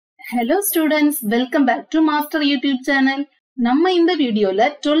Hello students, welcome back to Maazter YouTube channel. நம்ம இந்த வீடியோல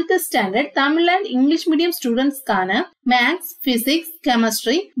 12th standard Tamil and English medium students கான Maths, Physics,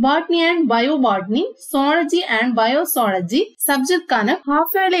 Chemistry, Botany and Biobotany, Zoology and Biozoology subject கான half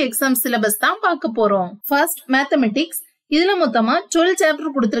yearly exam syllabus தான் பார்க்க போறோம். First Mathematics. இதுல மொத்தமா 12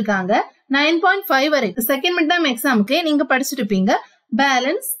 chapter கொடுத்திருக்காங்க. 9.5 வரைக்கும் செகண்ட் மிட்டம் எக்ஸாமுக்கு நீங்க படிச்சிட்டு இருப்பீங்க.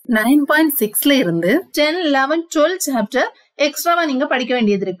 பேலன்ஸ் 9.6ல இருந்து 10, 11, 12 chapter எக்ஸ்ட்ராவா நீங்க படிக்க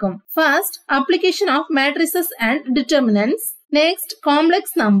வேண்டியது இருக்கும். First, application of matrices and determinants. Next, complex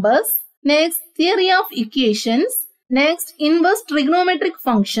numbers. Next, theory of equations. Next, inverse trigonometric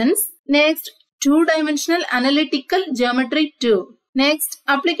functions. Next, two-dimensional analytical geometry 2. Next,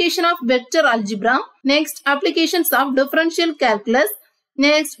 application of vector algebra. Next, applications of differential calculus.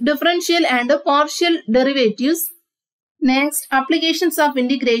 Next, differential and partial derivatives. Next, applications of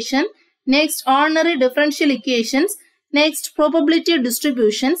integration. Next, ordinary differential equations. Next, probability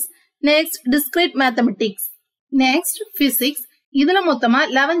distributions. Next, discrete mathematics. Next, physics. இதுல மொத்தமா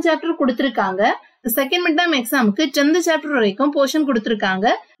 11 chapter கொடுத்திருக்காங்க. Second midterm எக்ஸாமுக்கு 10th chapter வரைக்கும் portion கொடுத்திருக்காங்க.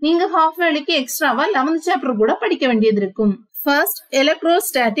 நீங்க half yearlyக்கு எக்ஸ்ட்ராவா 11th chapter கூட படிக்க வேண்டியது இருக்கும். First,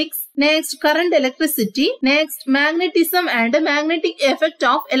 electrostatics. Next, current electricity. Next, magnetism and magnetic effect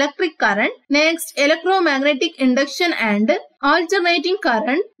of electric current. Next, electromagnetic induction and alternating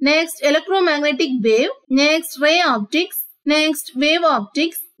current. Next, electromagnetic wave. Next, ray optics. Next, wave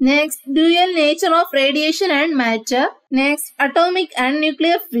optics. Next, dual nature of radiation and matter. Next, atomic and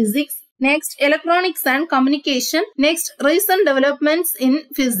nuclear physics. Next, electronics and communication. Next, recent developments in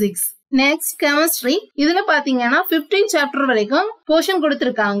physics. Next, chemistry. இதுல பாத்தீங்கன்னா 15 chapter வரைக்கும் portion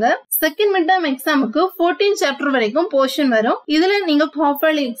கொடுத்திருக்காங்க. Second midterm எக்ஸாமுக்கு 14 chapter வரைக்கும் portion வரும். இதுல நீங்க half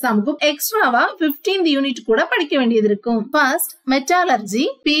yearly எக்ஸாமுக்கு எக்ஸ்ட்ராவா 15th யூனிட் கூட படிக்க வேண்டியது இருக்கும். First, metallurgy.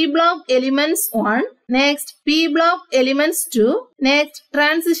 P block elements 1. Next, P block elements 2. Next,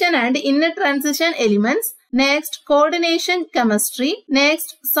 transition and inner transition elements. Next, coordination chemistry.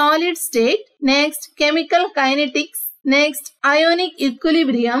 Next, solid state. Next, chemical kinetics. Next, ionic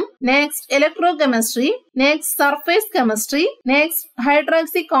equilibrium. Next, electrochemistry. Next, surface chemistry. Next,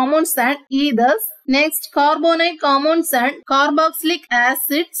 hydroxy compounds and ethers. Next, carbonate compounds and carboxylic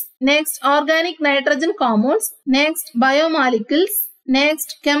acids. Next, organic nitrogen compounds. Next, biomolecules.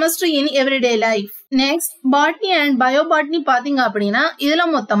 Next, chemistry in everyday life. Next, botany and biobotany பாத்தீங்க அப்படின்னா இதுல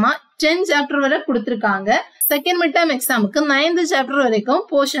மொத்தமா 10 chapter வரை கொடுத்திருக்காங்க. Second midterm எக்ஸாமுக்கு 9th chapter வரைக்கும்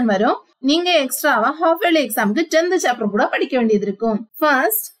portion வரும். நீங்க எக்ஸ்ட்ராவா half yearly எக்ஸாமுக்கு 10th chapter கூட படிக்க வேண்டியது இருக்கும்.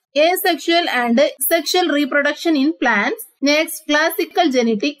 First, asexual and sexual reproduction in plants. Next, classical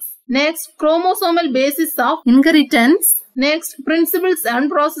genetics. Next, chromosomal basis of inheritance. Next, principles and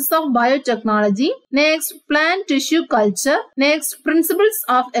process of biotechnology. Next, plant tissue culture. Next, principles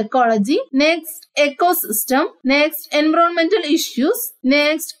of ecology. Next, ecosystem. Next, environmental issues.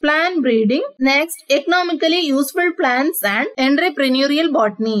 Next, plant breeding. Next, economically useful plants and entrepreneurial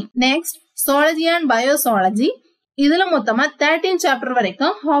botany. Next, zoology and biozoology. இதுல மொத்தமா 13 chapter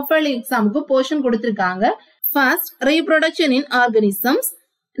வரைக்கும் half yearly எக்ஸாமுக்கு portion கொடுத்திருக்காங்க. First, reproduction in organisms.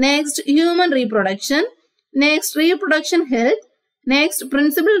 Next, human reproduction. Next, reproduction health. Next,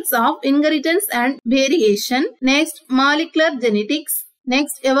 principles of inheritance and variation. Next, molecular genetics.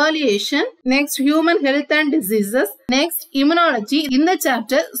 Next, evaluation. Next, human health and diseases. Next, immunology. இந்த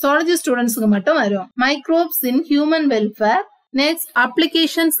chapter zoology students-க்கு மட்டும் வரும். Microbes in human welfare. Next,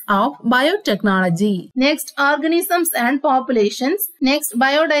 applications of biotechnology. Next, organisms and populations. Next,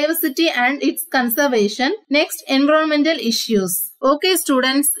 biodiversity and its conservation. Next, environmental issues. Okay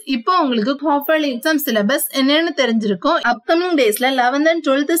students, இப்போ உங்களுக்கு half yearly exam syllabus என்னன்னு தெரிஞ்சிருக்கும். upcoming daysல 11th and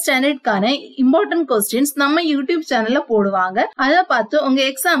 12th standard கான important questions நம்ம YouTube channelல போடுவாங்க. அத பார்த்து உங்க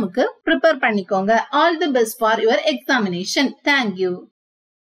எக்ஸாமுக்கு prepare பண்ணிக்கோங்க. All the best for your examination. Thank you.